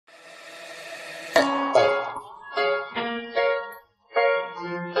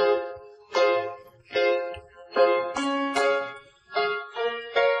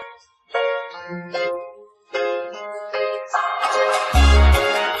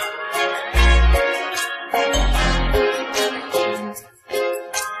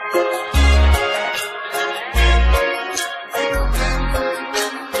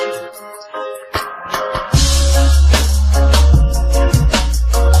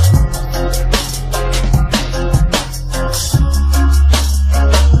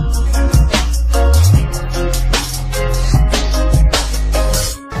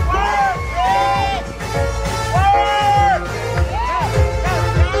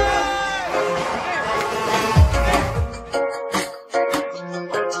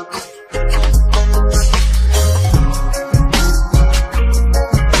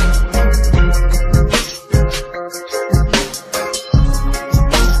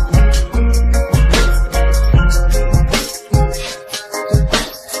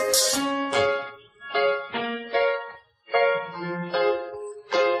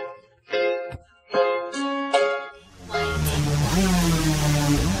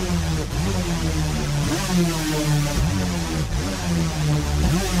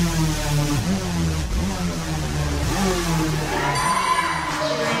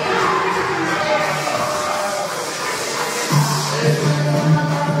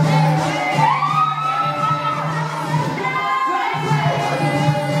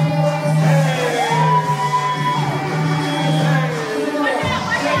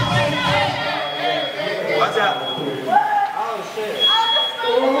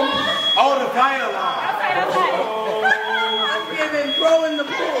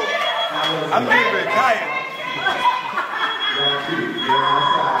I'm getting retired.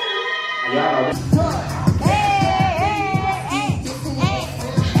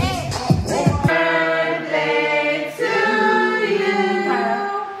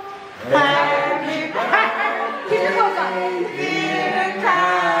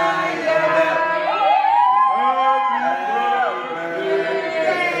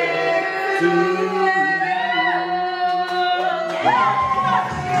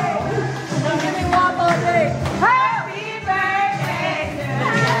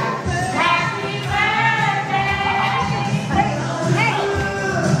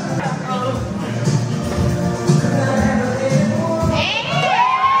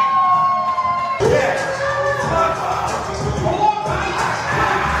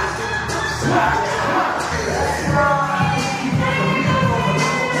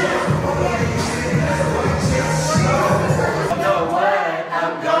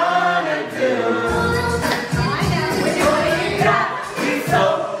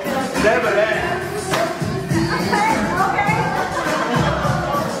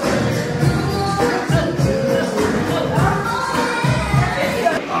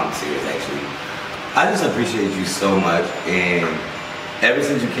 I just appreciate you so much, and ever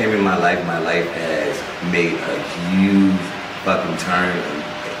since you came in my life has made a huge fucking turn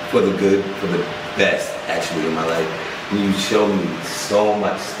for the good, for the best actually in my life. And you show me so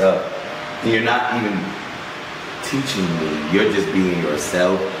much stuff, and you're not even teaching me, you're just being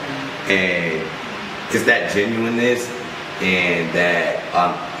yourself, and it's that genuineness and that,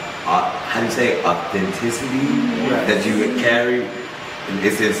 how do you say, authenticity that you carry.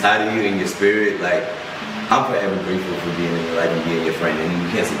 It's inside of you and your spirit. Like, I'm forever grateful for being in your life and being your friend. And you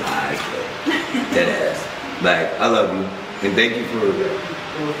can't see my eyes, but dead ass. Like, I love you, and thank you for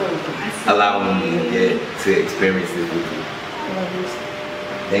allowing me to get to experience this with you.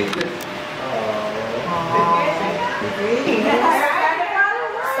 Thank you.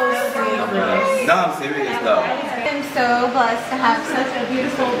 No, I'm serious though. I'm so blessed to have such a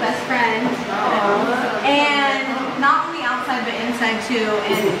beautiful best friend, and not only outside but inside too.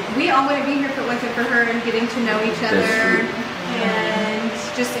 And we all want to be here if it wasn't for her and getting to know each other and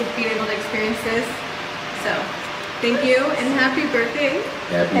just being able to experience this. So, thank you and happy birthday.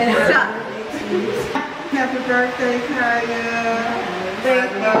 Happy birthday. Happy birthday, Kaya.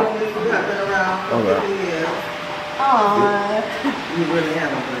 Thank you. You've been around for 50 years. Aww. You really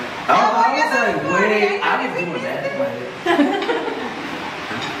have a birthday. Oh, I was like, wait, I was doing that.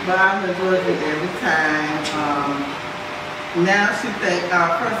 But I've enjoyed it every time. Now she think,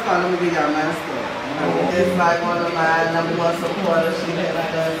 first of all, let me give y'all my story. It's like one of my #1 supporters. She has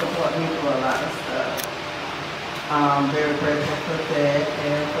done support me for a lot of stuff. Very grateful for that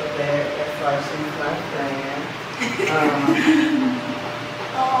and for that. That's why she's my friend.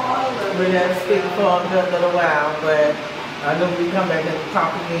 We didn't speak for a good little while, but I know we come back and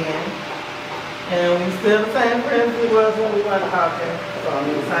talk again. And we still the same friends we was when we were talking. So I'm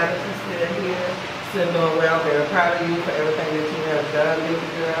excited she's still here, still doing well. Very proud of you for everything that you have done, baby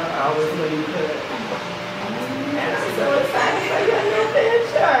girl. I always knew you could. And I'm so excited for your new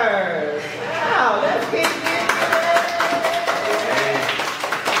pictures. Wow, let's get it.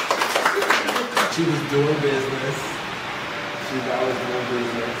 She was doing business. She's always doing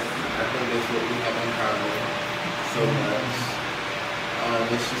business. I think that's what we have in common so much.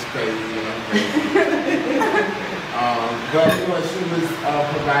 It's just crazy and I'm crazy. But anyway, she was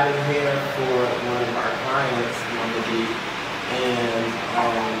providing hair for one of our clients, Mama D. And,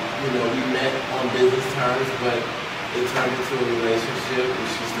 we met on business terms, but it turned into a relationship. And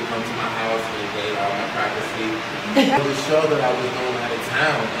she used to come to my house and invade all my privacy. It was a show that I was doing out of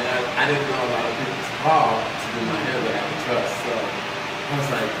town, and I didn't know a lot of people to call to do my hair that I could trust. So I was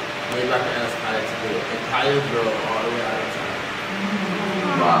like, maybe I can ask Kaya to do it. And Kaya drove all the way out of town.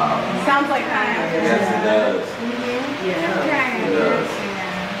 Wow. Sounds like that. Yes, it does. Yeah. It does.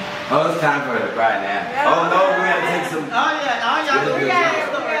 Oh, it's time for her to cry now. Oh no, we gotta take some. Oh yeah, all y'all do We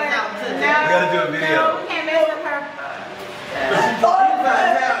stories out today. gotta do a video. No, we can't mess with her.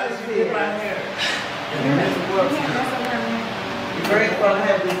 She did my hair. You can't mess with her. grateful to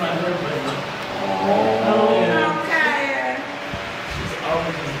have you my girlfriend. Okay. She's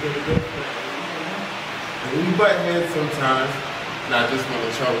always just been a good friend. And we butt heads sometimes, and I just want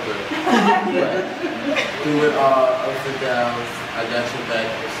to choke her. But through it all, ups and downs, I got your back.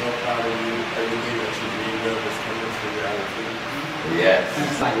 I'm so proud of you. Everything that you dreamed of is coming to reality. Yes.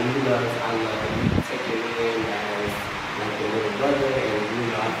 It's like, you know, I love taking it in as like a little brother, and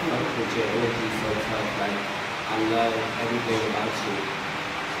you know, I fuck with your energy so tough. Like, I love everything about you.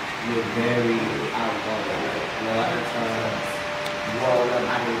 You're very outgoing. Like, and a lot of times, growing up,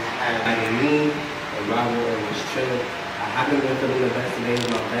 I didn't have like me and Robert and was chill. I haven't been feeling the best today,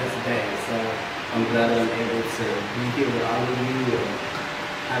 my best day. So I'm glad I'm able to be here with all of you and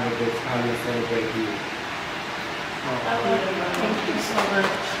have a good time and celebrate you. Thank you so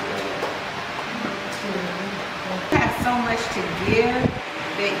much. You have so much to give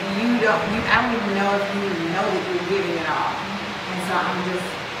that I don't even know if you even know that you're giving it all. And so I'm just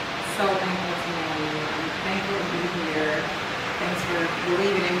so thankful to know you. I'm thankful to be here. Thanks for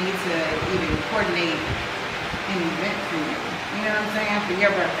believing in me to even coordinate an event for you. You know what I'm saying? For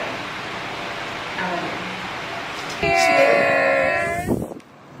your birthday. I love you. Cheers.